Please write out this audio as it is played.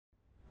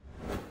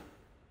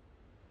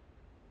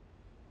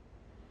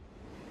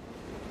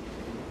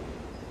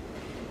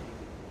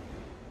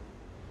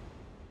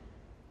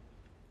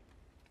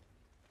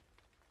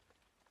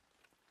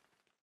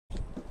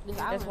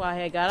That's why I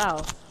had got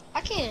off.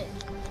 I can't.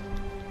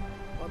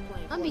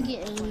 I be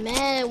getting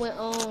mad when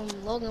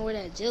Logan wear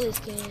that jelly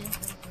skin.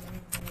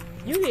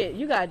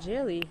 You got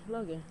jelly,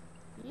 Logan.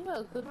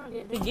 Yeah,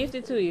 He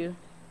gifted to you.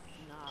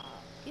 Nah,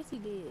 yes he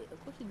did.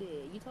 Of course he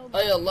did. You told Oh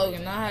me. yeah,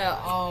 Logan, I had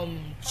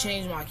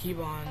changed my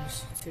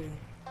keybinds too.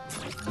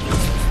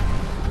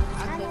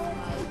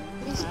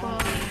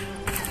 Respawn.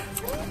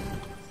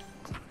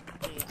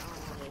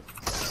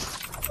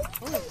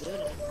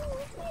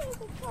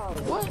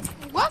 What?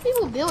 Why are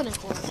people building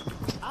for?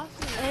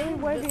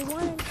 Where do you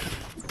want?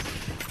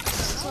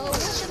 So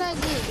what should I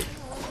get?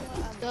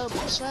 The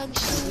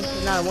submachine gun.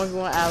 It's not a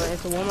 1v1 island.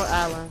 It's a warmer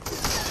island.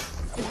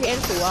 You can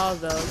enter the walls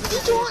though. You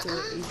can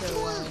enter each other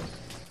walls.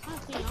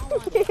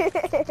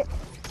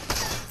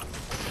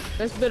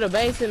 Let's build a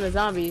base in the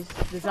zombies.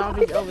 The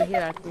zombies over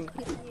here, I think.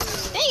 Dang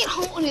it,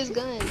 holding his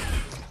gun.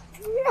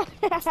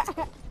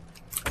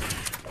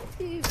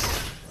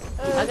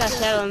 I got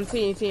Shadow on the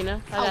team,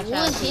 Tina. I got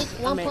one Shadow. hit,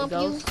 one pump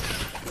you.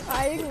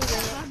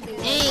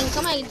 Dang,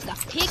 somebody just got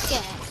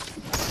pickaxe.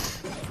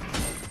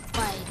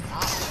 Like,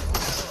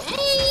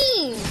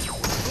 dang.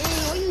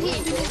 Dang, what you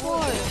hitting people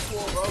for?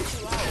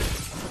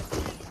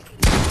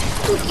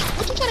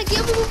 What you trying to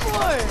kill people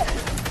for?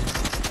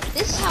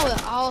 This is how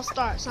it all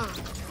starts, huh?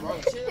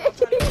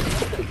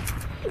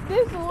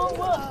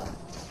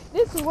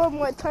 This one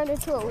more turn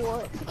into a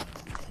what?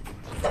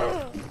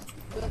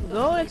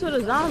 Go into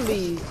the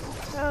zombies.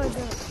 Oh,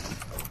 no.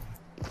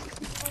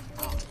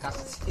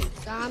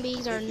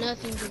 Zombies are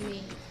nothing to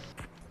me.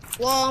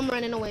 Well, I'm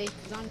running away.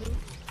 Zombies.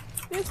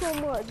 This one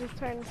more just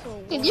turn into a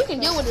what? You can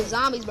deal with the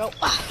zombies, bro.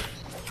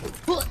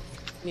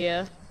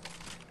 Yeah.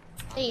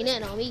 Ain't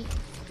nothing on me.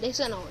 They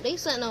sitting on. What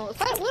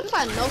if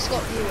I no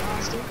scope you,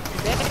 Austin?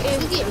 That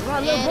is my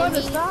little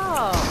brother.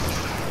 Stop.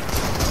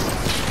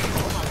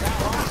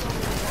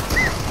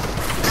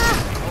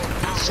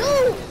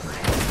 Shoot!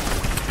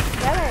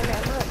 That ain't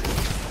that much.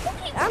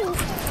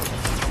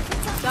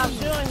 Stop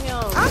shooting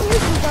him. I'm used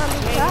to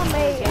zombies. So I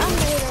made a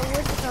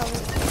what's it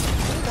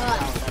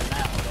called?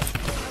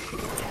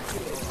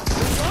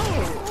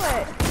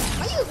 What?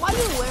 Why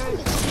you wearing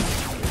this?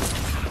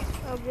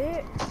 A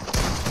bit.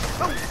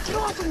 Oh, get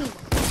off of me!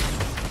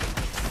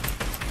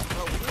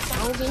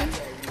 Logan.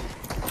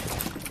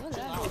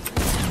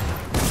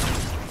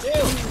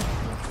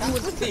 He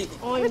was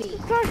on me.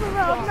 Talking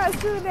about, I'm not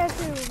shooting at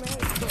you, man.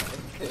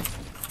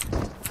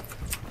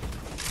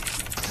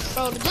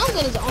 Bro, the jump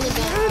gun is the only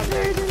gun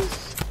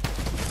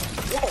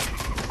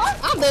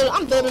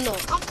I'm building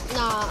up.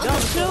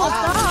 Don't shoot.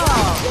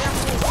 Stop.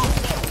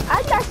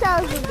 I thought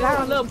that was a Come on,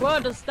 zombie. little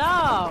brother.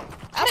 Stop.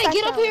 I didn't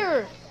get up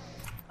here.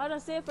 I done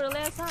said for the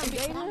last time,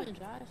 David.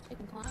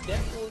 That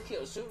fool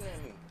kept shooting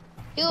at me.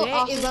 Kill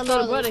That is my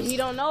little brother. He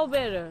don't know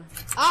better.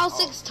 All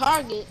 6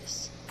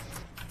 targets.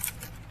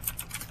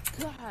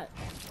 God.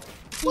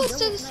 What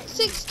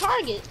 6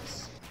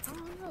 targets? I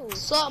don't know.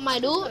 What's up, my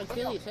dude?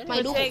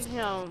 My dude. Protect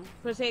him.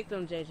 Protect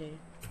him, JJ. You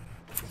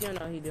don't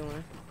know what he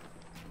doing.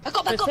 Back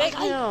up. Protect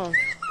him.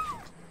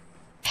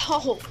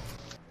 Oh.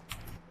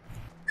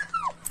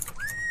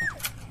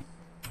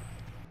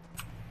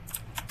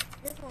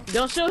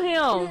 Don't shoot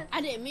him.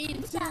 I didn't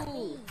mean to.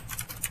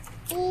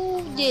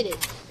 Who did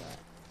it?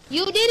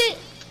 You did it?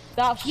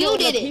 Stop shooting You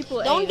did the it.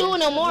 people. Don't do it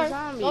no Shoot the more.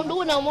 zombies. Don't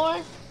do it no more.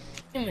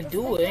 Didn't even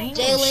do it. Ain't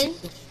Jalen.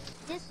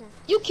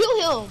 You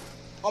kill him.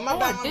 Oh my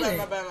bad,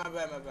 my bad.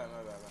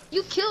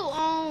 You kill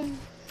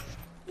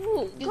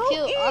Ooh, you go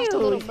killed Austin's ew.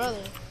 little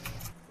brother.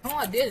 No,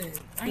 I didn't.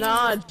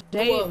 Nah,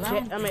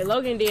 Well,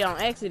 Logan did on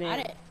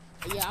accident.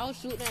 Yeah, I was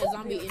shooting at a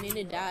zombie and then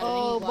it died.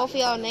 Oh, and then both of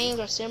y'all names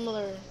are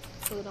similar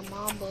to the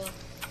Mamba.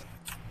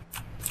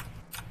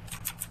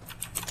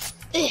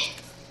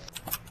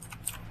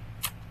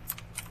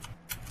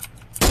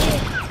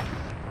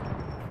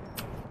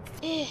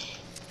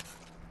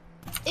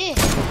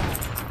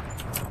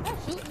 Stop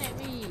shooting at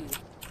me.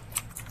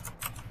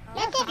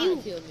 Back up, you.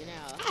 Kill me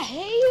now. I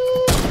hate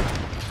you.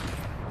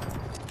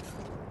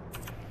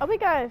 Oh, we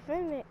got it.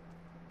 Finish it.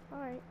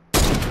 Alright.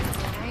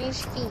 Range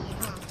speed,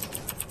 huh?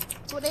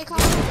 That's what they call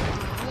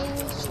it.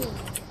 Range speed.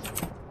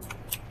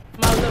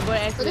 My little boy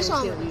So this accidentally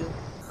one, killed you.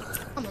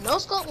 I'm a no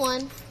scope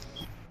one.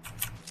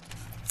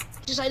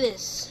 Just like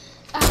this.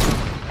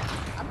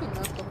 I've been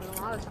no scoping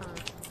a lot of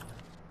times.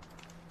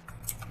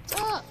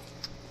 What's up?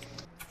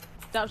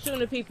 Stop shooting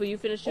the people. You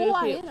finna shoot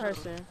I a hit him.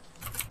 person.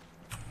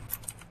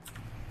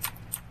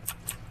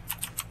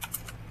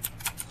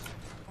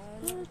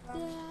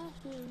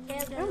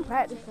 I'm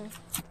practicing.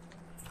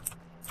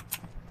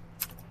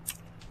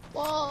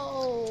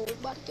 Whoa,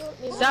 about to kill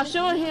me. Stop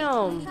shooting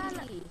him.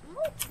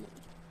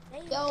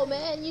 Yo,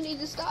 man, you need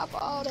to stop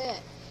all that.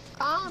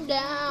 Calm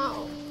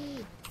down.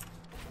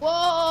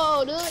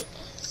 Whoa, dude.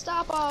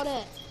 Stop all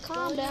that.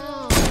 Calm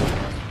down.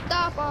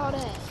 Stop all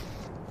that.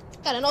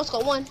 Got a no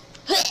scope one.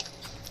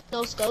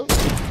 No scope.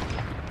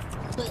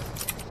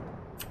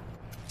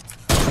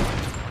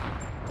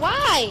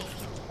 Why?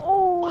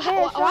 Oh,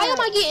 Why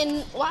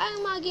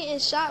am I getting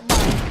shot by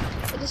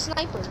with a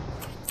sniper?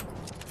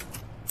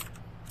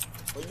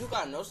 Well, you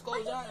got no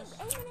scope, Josh?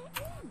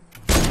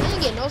 I ain't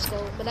didn't get no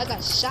scope, but I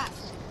got shot.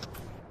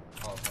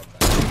 Oh,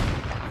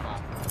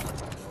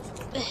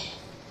 okay.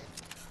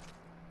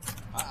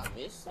 I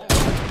missed that.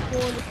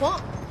 Going to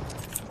pump.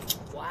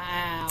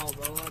 Wow,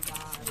 bro. I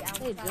died.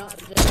 They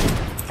jumped.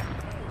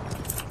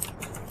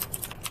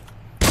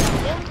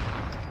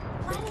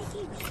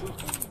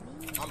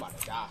 I'm about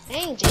to die.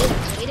 Dang,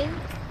 Jaden.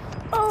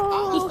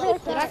 Oh,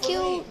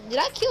 Did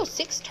I kill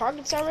 6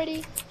 targets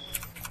already?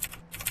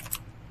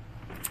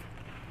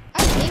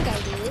 I think I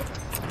did.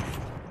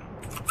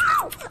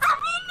 Ow!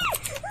 I'm in it!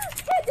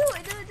 Do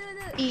it.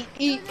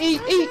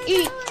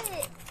 Eat.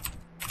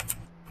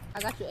 I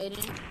got you,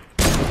 Aiden.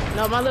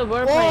 No, my little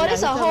boy Boy, playing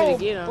that's a now. He told me whole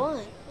to get him.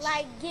 bunch.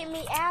 Like, get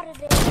me out of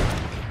there.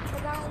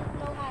 Cause I don't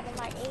know how to,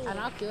 like, aim. And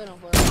I'll kill them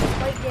for you.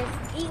 Like, just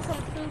eat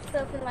some food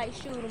stuff and, like,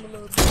 shoot them a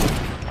little bit.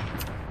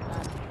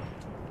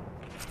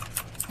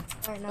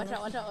 Alright, Watch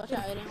out,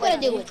 Aiden. What I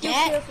do with You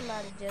that? kill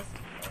somebody just,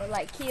 or,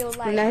 like, kill,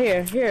 like... Now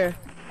here.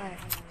 Alright.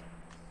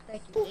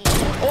 Thank you.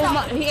 Oh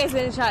my, he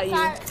accidentally shot you.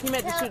 Sorry, He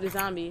meant to tell- shoot the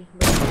zombie.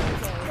 Tell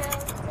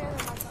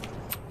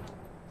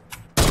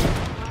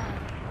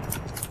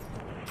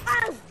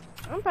him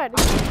I'm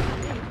practicing.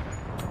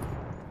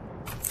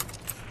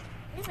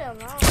 Leave it alone.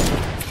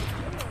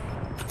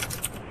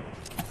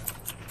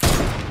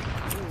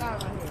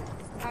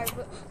 Alright,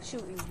 but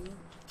shooting you.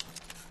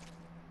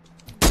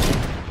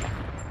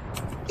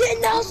 Get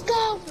no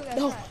scope!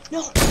 No.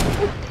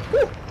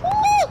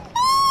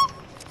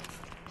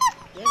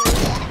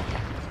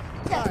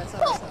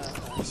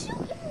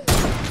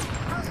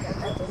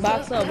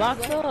 Box up.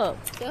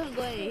 Tell him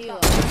go ahead and heal.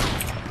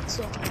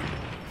 So,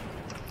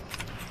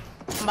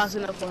 I'm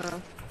boxing up for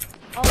him.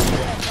 Oh,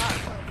 yeah, box.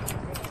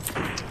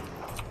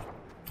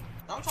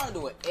 I'm trying to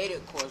do an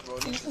edit course, bro.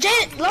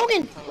 Janet,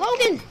 Logan.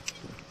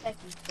 Thank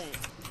you.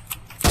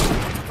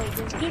 Wait,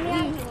 just give me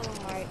out.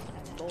 Alright.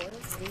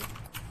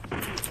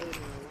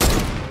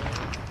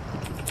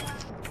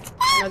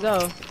 Now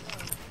go.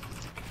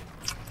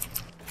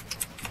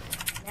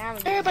 Now I'm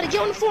Everybody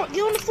get on the fort.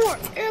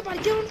 Everybody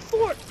get on the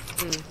fort.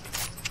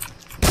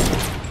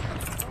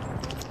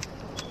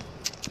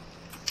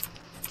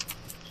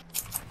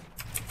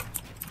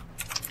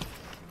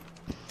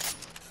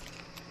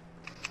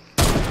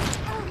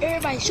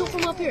 Everybody shoot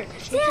from up here.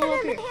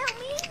 help me.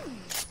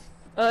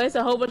 Oh, it's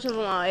a whole bunch of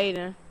them on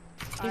Aiden.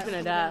 He's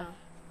gonna die.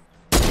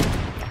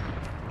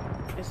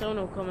 There's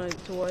someone coming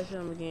towards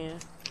him again.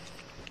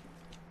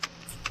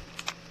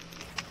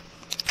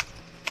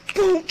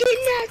 Boom, get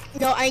that.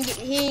 No,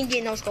 he ain't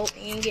getting no scope.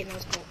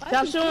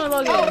 Stop shooting,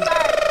 Logan.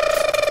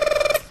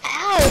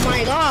 Oh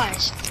my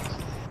gosh.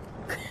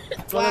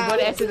 Logan,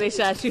 boy, after they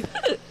shot you.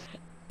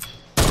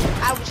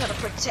 I was trying to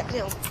protect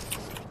him.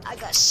 I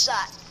got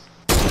shot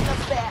in the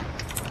back.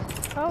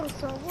 Oh,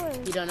 so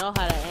what? You don't know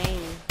how to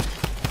aim.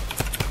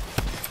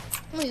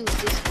 I'm gonna use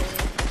this one.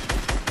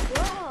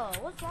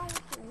 Whoa, what's wrong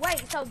with you?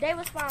 Wait, so they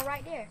was spawned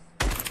right there.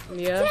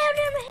 Yeah. Damn,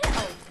 them hit.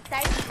 Oh,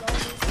 thank you,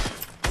 Logan.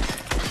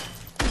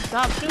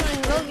 Stop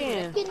shooting,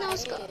 Logan. Get no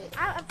scope.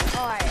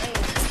 Alright, hey.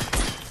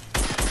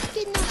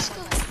 Get no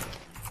scope.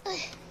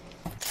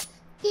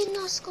 Get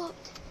no scope.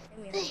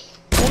 Hey.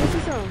 Let me see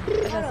some. I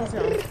gotta see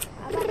some.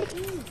 I gotta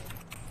eat.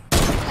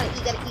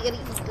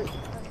 Gotta eat.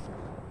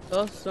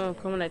 Oh, some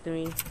coming after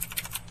me.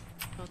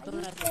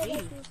 Coming after me.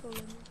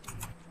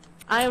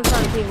 I am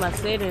trying to take my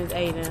settings,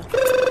 Aiden.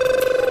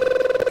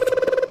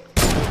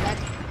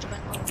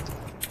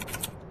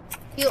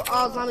 Kill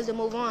all zombies and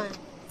move on.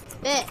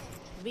 Bet.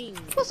 Beam.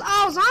 What's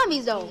all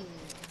zombies though?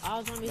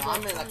 All zombies No,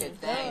 I'm in like a are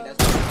thing. That's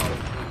what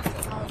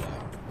I'm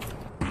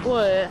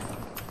What?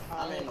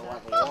 I'm in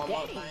like a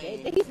warm-up thing.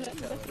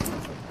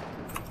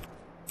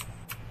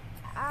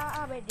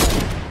 I'll bet there's a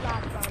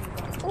lot of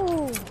zombies.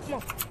 Ooh, come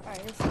on.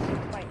 Alright, let's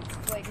wait.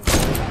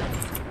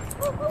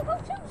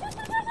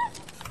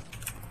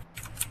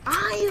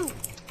 Are you?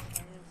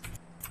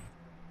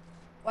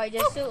 Wait,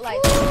 just shoot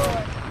like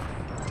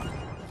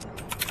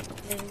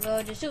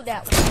just shoot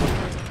that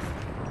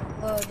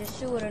one. Just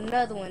shoot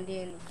another one,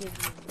 then give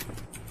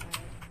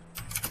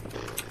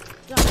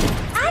you.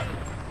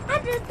 I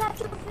just got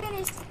to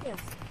finish him.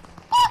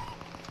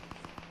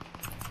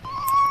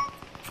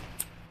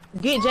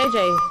 Get JJ.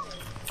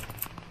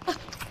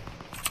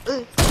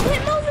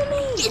 Quit moving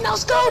me! Get no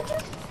scope.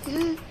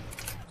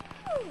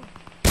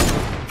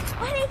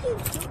 Why they keep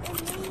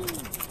shooting me?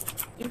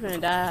 You finna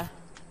die.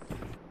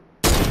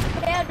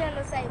 They're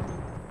gonna save me.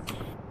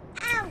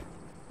 Ow!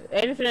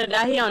 Aiden finna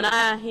die. He on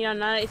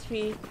 9 HP.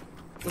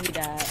 He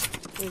died.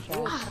 He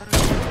tried.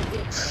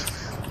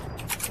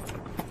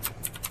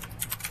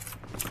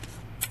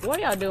 What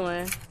y'all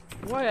doing?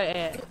 Where y'all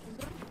at?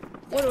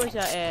 Where was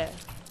y'all at?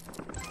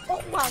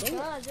 Oh my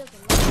god, just a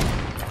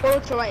lot.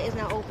 Portal to right is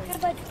now open. Yeah,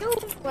 but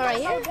dude, What, right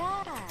here?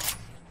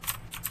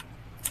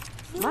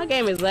 My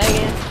game is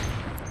lagging.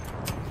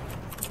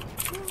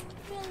 You're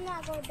really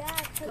not gonna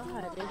die.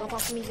 Back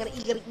off of me. You gotta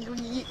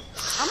eat.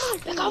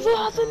 Back off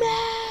of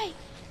me.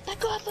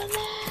 Back off of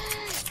me.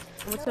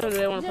 I'm gonna tell them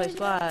they wanna play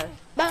slide.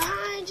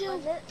 Behind you.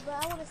 But I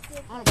wanna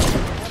skip.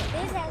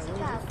 This actually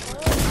got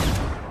fun.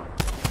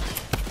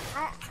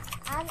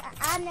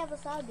 I never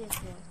saw this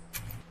one.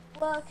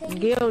 Well, can you?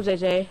 Get him,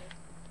 JJ.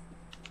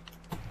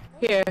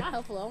 Here. My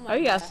health low. Oh,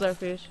 you got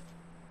slurpfish.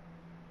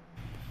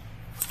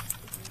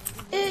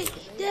 Hey,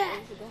 Dad.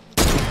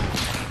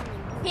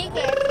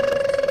 Pickaxe.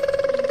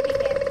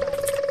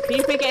 Can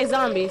you pickaxe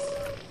zombies?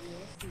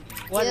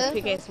 What Yeah. is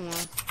pickaxe one?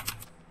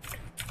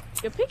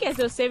 Your pickaxe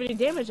does 70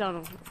 damage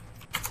on them.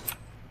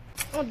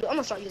 I'm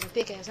gonna start using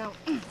pickaxe now.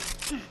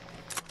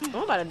 I'm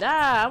about to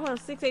die. I'm on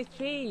 6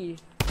 HP.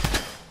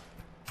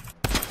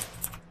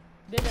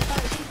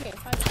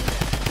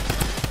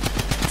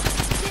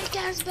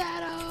 Pickaxe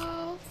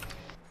battle.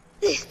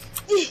 You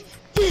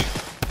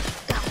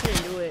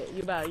can't do it.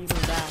 You gonna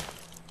die.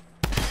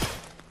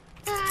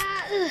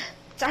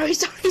 Sorry.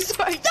 No.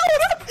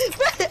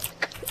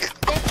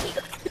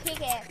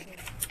 Pickaxe.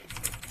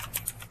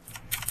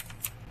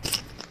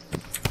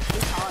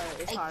 It's hard.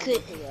 It's I hard. could-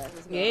 To pick up.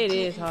 Let's go. Yeah, it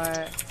is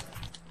hard.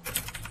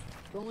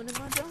 Going to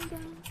my drum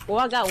down. Oh,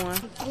 I got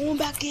one. Going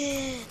back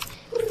in.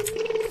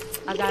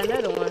 I got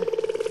another one.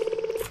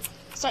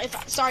 Sorry.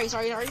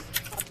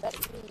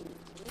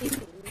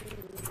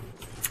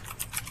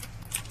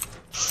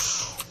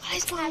 I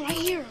spawn right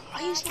here.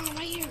 I use spawn right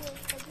here.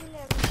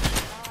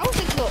 I was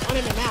thinking go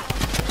under the map.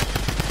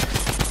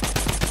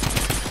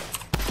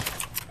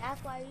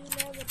 That's why you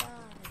never die.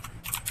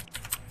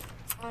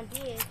 On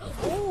this.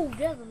 Oh,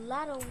 there's a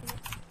lot of.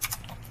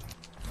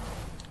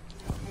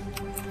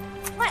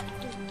 What?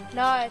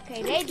 No,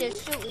 okay, they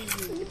just shooting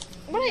you.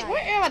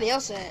 Where everybody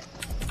else at?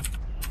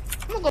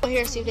 I'm gonna go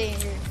here and see if they in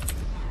here.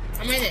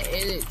 I'm in the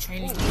edit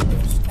training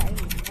course.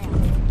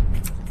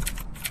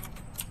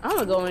 I'm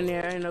gonna go in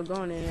there. I ain't no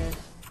going in there.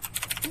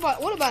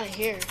 What about in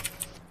here?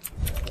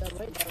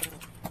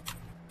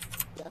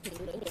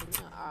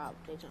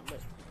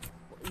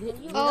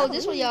 Oh,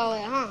 this where y'all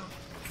at, huh?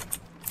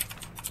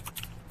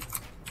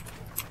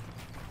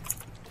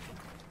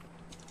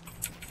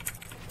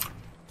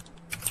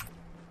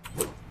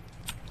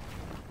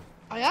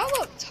 Are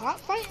y'all up top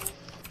fighting?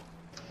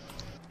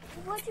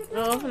 What you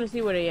No, I'm doing? finna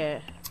see where they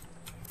at.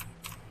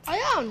 Are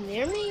y'all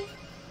near me?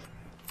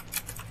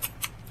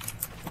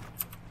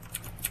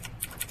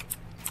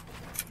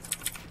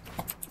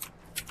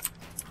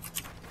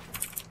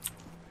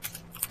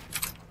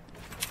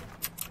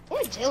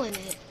 We're chilling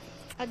it.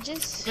 I'm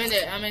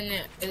I'm in the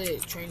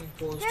edit training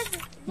course.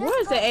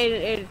 Where is the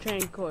 8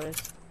 training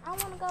course? I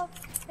want to go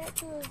back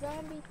to a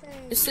zombie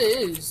thing. Yes, it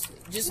is.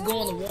 Just go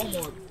on the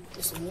warm up.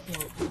 It's a warm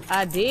up.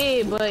 I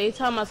did, but it's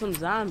talking about some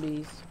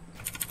zombies.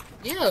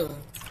 Yeah.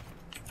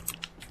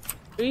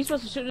 Are you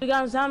supposed to shoot the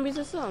guy zombies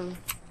or something?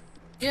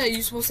 Yeah,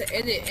 you're supposed to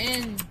edit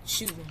and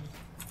shoot them.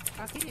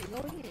 I can't go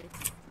in.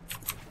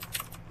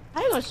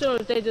 How you gonna show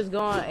them if they just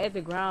going at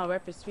the ground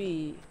rapid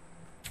speed?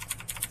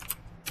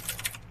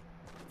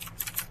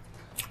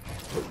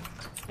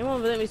 They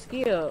won't let me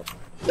skip.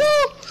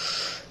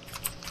 Let's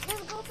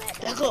go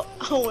back. I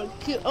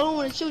don't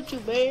want to shoot you,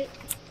 man.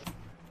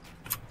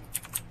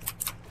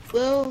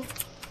 Well,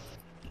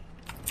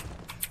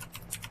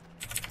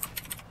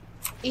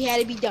 it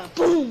had to be done.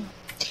 Boom.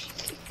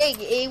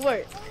 It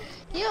worked.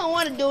 You don't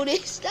want to do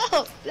this.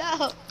 Stop.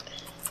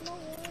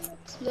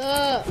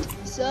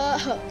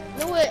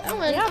 No way. I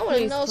want Y'all to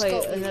please no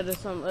play scope.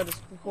 some other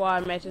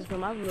squad matches for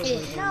my little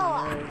boy.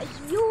 No,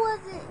 you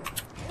wasn't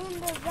in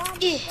the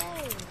zombie Yeah.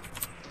 thing.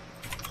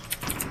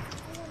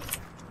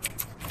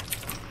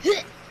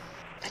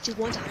 Got you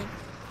one time.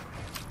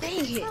 Dang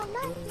it. No,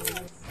 not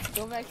this.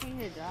 Go back in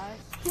here, Josh.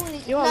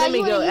 You won't let me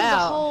go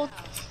out.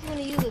 You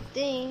want to use a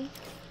thing.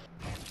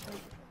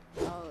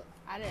 Oh,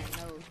 I didn't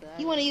know that.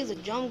 You want to use a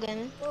drum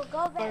gun. We'll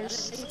go back.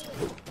 First.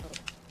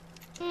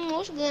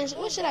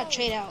 What should I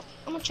trade out?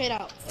 I'm gonna trade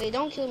out. Hey,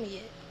 don't kill me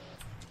yet.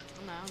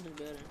 I'm just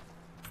building.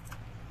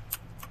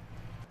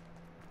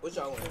 What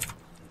y'all want?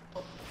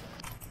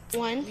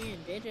 1, Me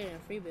and JJ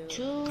and free build.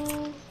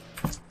 2,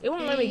 It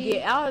won't let me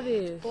get out of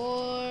this.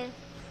 4,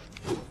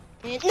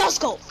 and no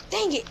scope.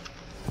 Dang it.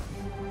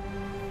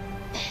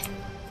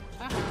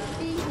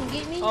 You can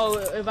get me. Oh,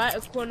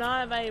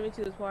 Cornell invited me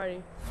to this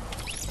party.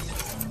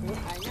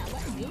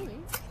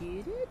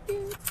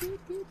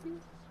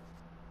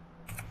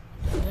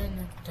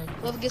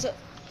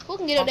 Who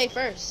can get up there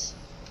first?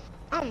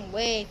 I'm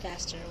way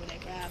faster with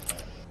that grab.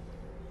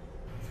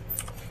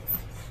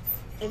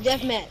 The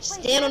deathmatch.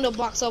 Stand on the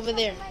box over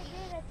there. Right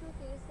there that you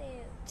can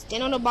say.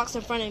 Stand on the box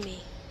in front of me.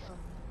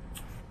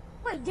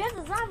 Wait, there's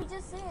a zombie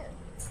just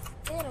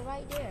standing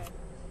right there.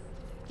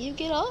 You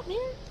get up, man.